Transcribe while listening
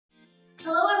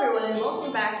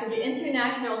welcome back to the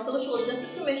International Social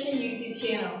Justice Commission YouTube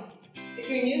channel. If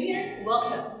you're new here,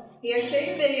 welcome. We are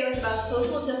sharing videos about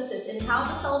social justice and how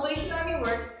the Salvation Army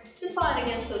works to fight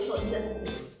against social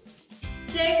injustices.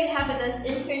 Today we have with us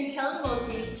Intern Kellyn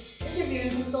Mylechreest interviewing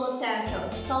Priscilla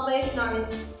Santos, the Salvation Army's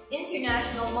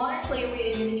International Modern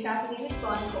Slavery and Human Trafficking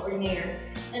Response Coordinator,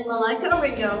 and Malaika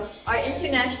Oringo, our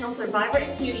International Survivor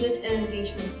Inclusion and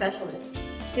Engagement Specialist.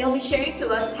 They'll be sharing to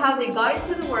us how they got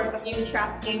into the work of human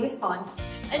trafficking response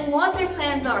and what their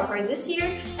plans are for this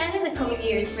year and in the coming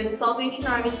years for the Salvation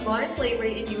Army's modern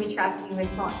slavery and human trafficking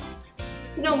response.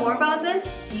 To know more about this,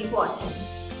 keep watching.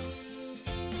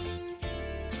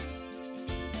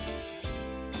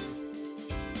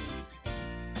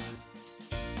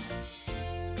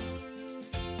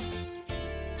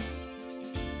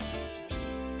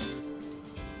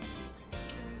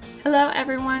 Hello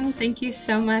everyone, thank you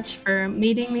so much for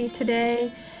meeting me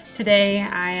today. Today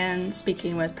I am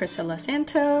speaking with Priscilla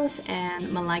Santos and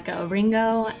Malaika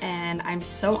Oringo, and I'm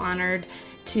so honored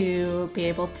to be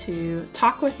able to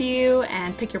talk with you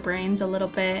and pick your brains a little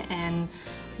bit and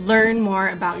learn more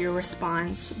about your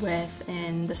response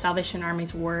within the Salvation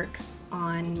Army's work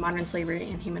on modern slavery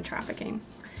and human trafficking.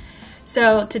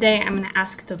 So today I'm going to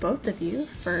ask the both of you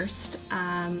first,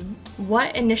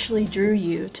 what initially drew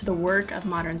you to the work of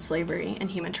modern slavery and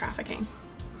human trafficking?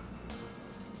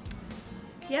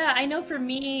 Yeah, I know for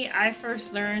me, I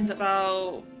first learned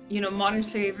about, modern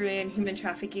slavery and human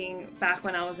trafficking back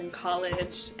when I was in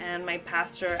college, and my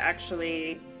pastor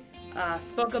actually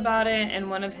spoke about it in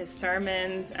one of his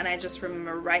sermons, and I just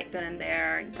remember right then and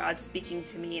there God speaking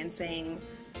to me and saying,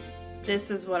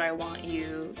 this is what I want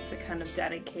you to kind of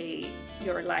dedicate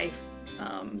your life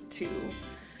to.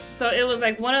 So it was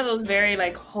like one of those very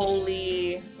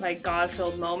holy,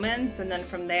 God-filled moments. And then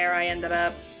from there, I ended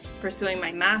up pursuing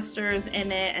my master's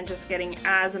in it and just getting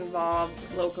as involved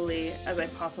locally as I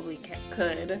possibly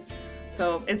could.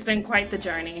 So it's been quite the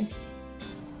journey.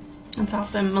 That's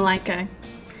awesome. Malaika?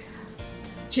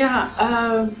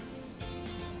 Yeah,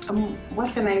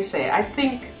 what can I say? I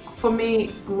think for me,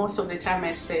 most of the time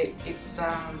I say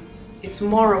it's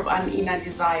more of an inner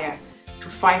desire to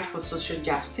fight for social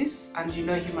justice, and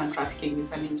human trafficking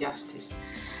is an injustice.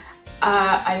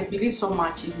 I believe so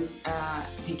much in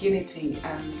dignity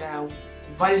and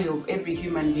value of every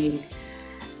human being,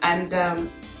 and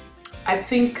I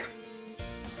think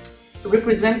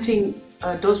representing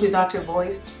those without a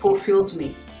voice fulfills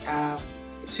me.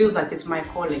 It feels like it's my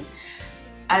calling,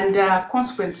 and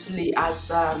consequently,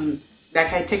 as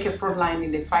I take a front line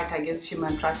in the fight against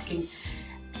human trafficking.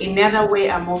 In another way,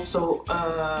 I'm also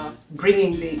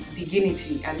bringing the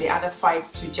dignity and the other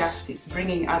fights to justice,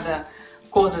 bringing other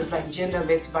causes like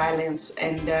gender-based violence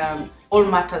and all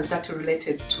matters that are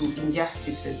related to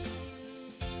injustices.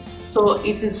 So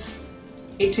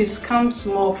it comes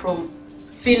more from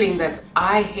feeling that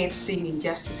I hate seeing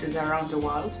injustices around the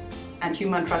world, and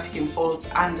human trafficking falls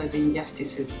under the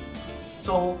injustices.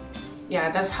 So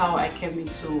yeah, that's how I came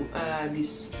into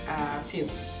this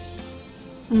field.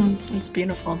 It's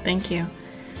beautiful, thank you.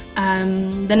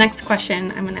 The next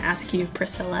question I'm going to ask you,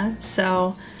 Priscilla.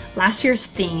 So last year's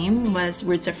theme was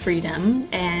Roots of Freedom,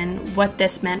 and what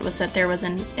this meant was that there was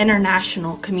an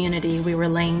international community we were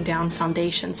laying down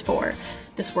foundations for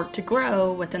this work to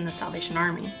grow within the Salvation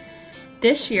Army.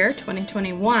 This year,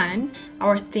 2021,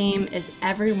 our theme is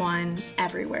Everyone,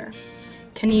 Everywhere.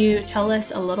 Can you tell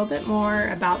us a little bit more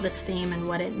about this theme and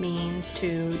what it means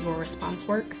to your response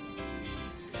work?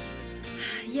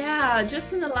 Yeah,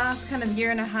 just in the last kind of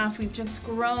year and a half, we've just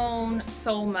grown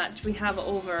so much. We have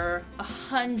over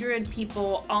 100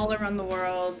 people all around the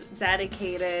world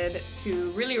dedicated to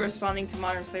really responding to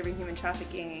modern slavery and human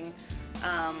trafficking,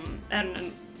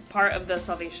 and part of the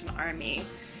Salvation Army.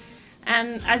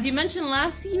 And as you mentioned,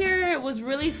 last year it was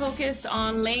really focused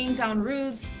on laying down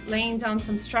roots, laying down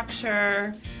some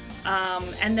structure.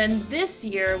 And then this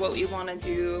year what we want to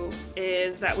do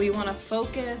is that we want to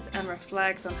focus and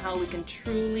reflect on how we can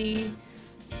truly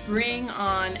bring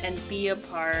on and be a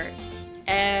part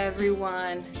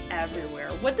everyone, everywhere.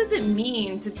 What does it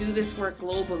mean to do this work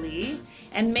globally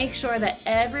and make sure that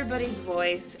everybody's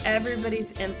voice,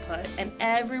 everybody's input, and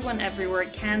everyone everywhere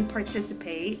can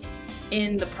participate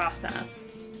in the process?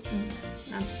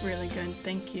 That's really good.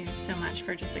 Thank you so much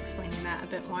for just explaining that a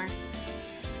bit more.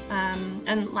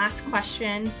 And last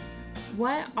question,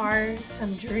 what are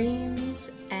some dreams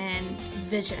and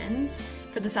visions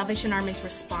for the Salvation Army's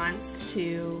response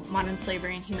to modern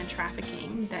slavery and human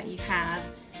trafficking that you have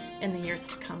in the years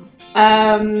to come?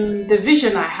 The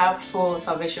vision I have for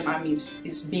Salvation Army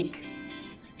is big,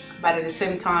 but at the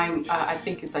same time, I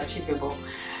think it's achievable.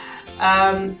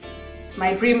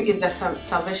 My dream is that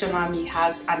Salvation Army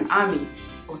has an army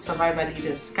of survivor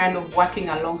leaders, kind of working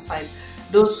alongside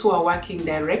those who are working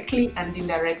directly and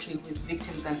indirectly with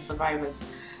victims and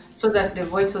survivors, so that the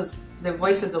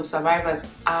voices of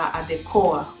survivors are at the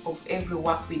core of every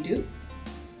work we do.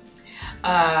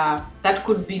 That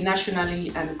could be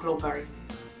nationally and globally.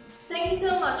 Thank you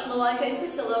so much, Malaika and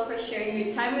Priscilla, for sharing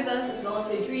your time with us, as well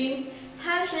as your dreams,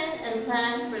 passion, and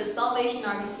plans for the Salvation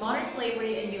Army's modern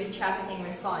slavery and human trafficking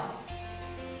response.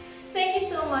 Thank you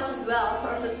so much as well to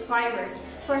our subscribers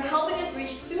for helping us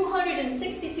reach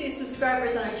 262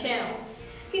 subscribers on our channel.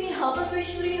 Can you help us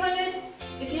reach 300?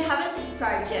 If you haven't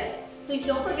subscribed yet, please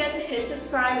don't forget to hit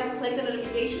subscribe and click the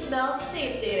notification bell to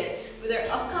stay updated with our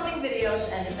upcoming videos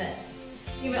and events.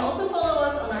 You may also follow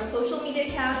us on our social media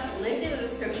accounts linked in the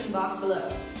description box below.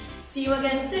 See you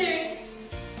again soon!